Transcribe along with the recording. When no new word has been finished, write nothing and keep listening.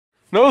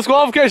No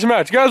disqualification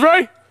match. You guys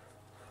ready?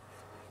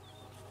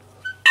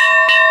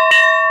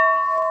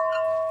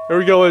 Here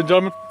we go, ladies and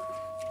gentlemen.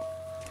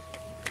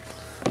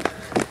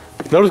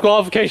 No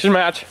disqualification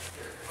match.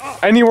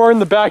 Anywhere in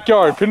the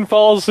backyard.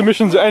 Pinfalls,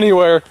 submissions,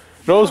 anywhere.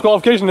 No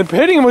disqualification. And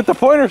hitting him with the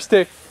pointer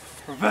stick.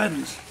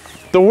 Revenge.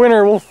 The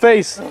winner will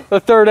face the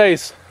third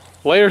ace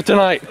later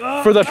tonight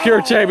for the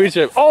Pure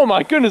Championship. Oh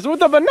my goodness, with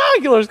the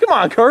binoculars. Come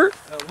on, Kurt.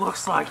 It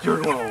looks like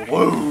you're going to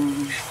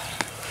lose.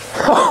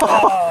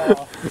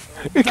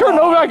 Is Kurt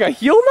Novak a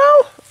heel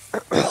now?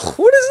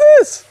 What is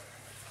this?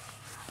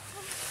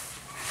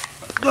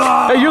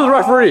 Hey, you're the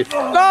referee.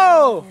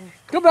 No!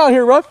 Come down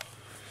here, ref.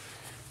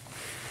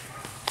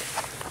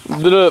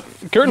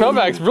 Kurt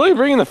Novak's really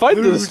bringing the fight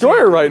to the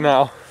Destroyer right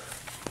now.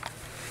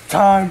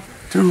 Time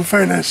to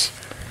finish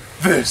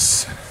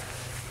this.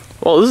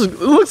 Well, it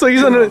looks like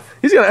he's gonna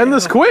end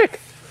this quick.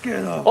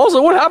 Get up.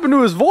 Also, what happened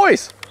to his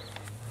voice?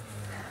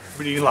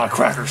 We need a lot of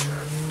crackers.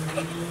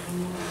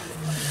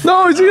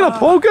 No, is he gonna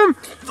poke him?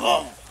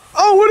 Oh,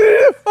 what did he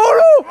do? Oh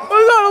no!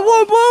 Is that a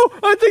low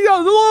blow? I think that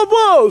was a low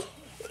blow.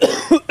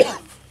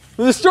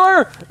 The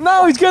Destroyer,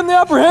 now he's getting the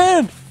upper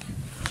hand.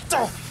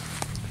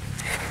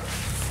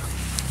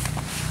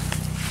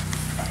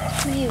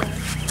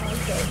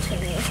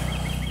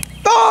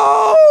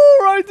 Oh,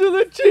 right to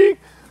the cheek,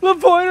 the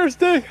pointer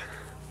stick.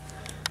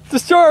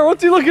 Destroyer,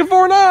 what's he looking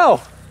for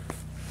now?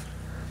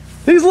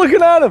 He's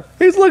looking at him.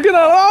 He's looking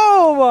at him.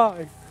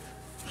 Oh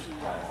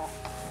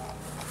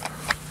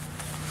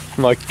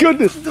my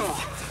goodness.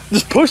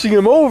 Just pushing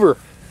him over.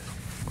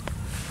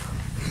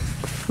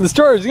 The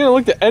Destroyer is gonna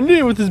look to end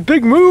it with his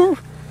big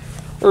move,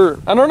 or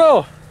I don't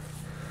know.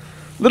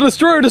 The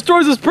Destroyer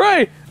destroys his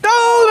prey.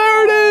 No,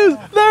 there it is!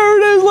 There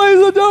it is,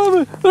 ladies and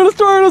gentlemen! The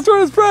Destroyer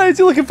destroys his prey. Is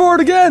he looking for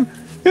it again?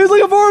 He's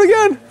looking for it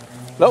again!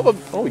 No,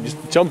 oh, he just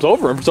jumps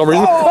over him for some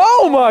reason.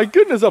 Oh my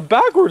goodness, a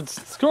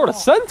backwards sort of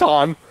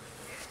senton.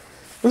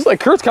 Looks like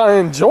Kurt's kind of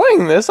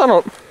enjoying this. I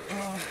don't.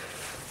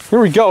 Here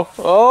we go.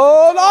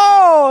 Oh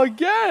no!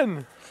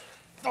 Again!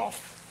 That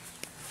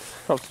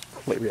was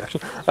a late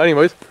reaction.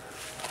 Anyways.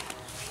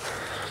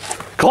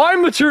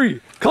 Climb the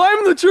tree!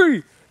 Climb the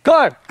tree!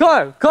 Climb,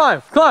 climb,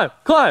 climb, climb,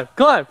 climb,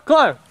 climb,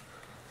 climb.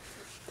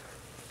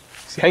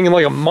 He's hanging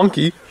like a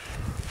monkey.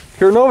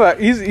 Kurt Novak,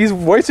 he's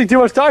wasting too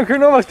much time. Kurt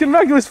Novak's getting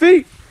back to his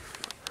feet.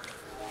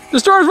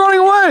 Destroyer's running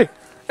away!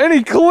 And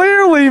he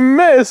clearly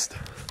missed.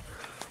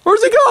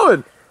 Where's he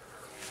going?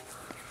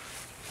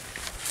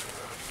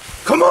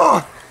 Come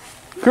on!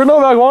 Kurt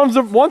Novak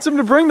wants him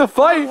to bring the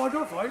fight. I want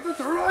to fight the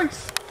third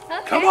ice.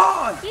 Okay. Come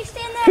on! You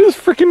stand there. His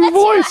freaking Let's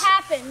voice. see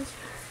what happens.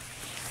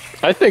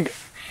 I think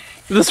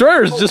the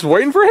Destroyer's just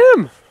waiting for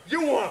him.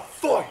 You want to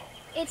fight?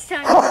 It's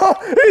time.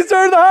 He's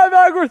turning the high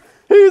backwards.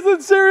 He's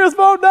in serious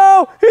mode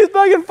now. He's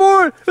begging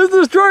for it. Is the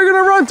Destroyer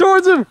gonna run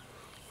towards him?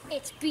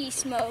 It's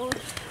beast mode.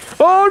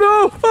 Oh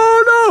no!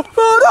 Oh no!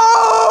 Oh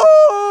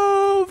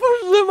no!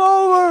 Pushes him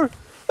over.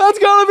 That's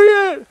gotta be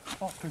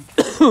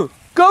it.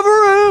 Cover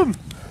him.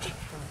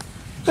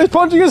 He's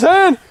punching his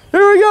hand.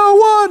 Here we go.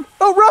 One.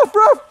 Oh, rough.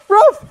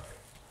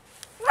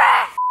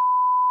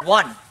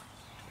 1,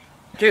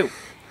 2,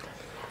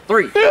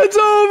 3. It's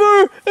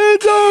over.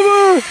 It's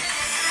over.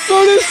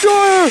 The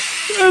Destroyer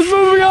is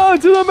moving on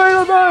to the main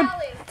event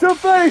to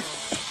face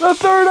the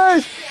third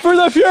ace for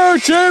the Pure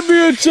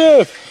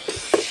Championship.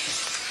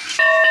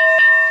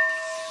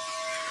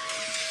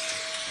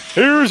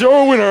 Here's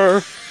your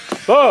winner,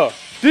 the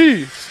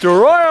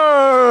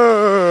Destroyer.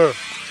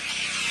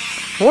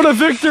 What a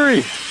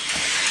victory.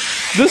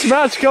 This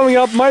match coming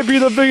up might be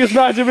the biggest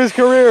match of his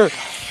career.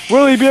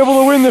 Will he be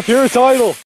able to win the Pure title?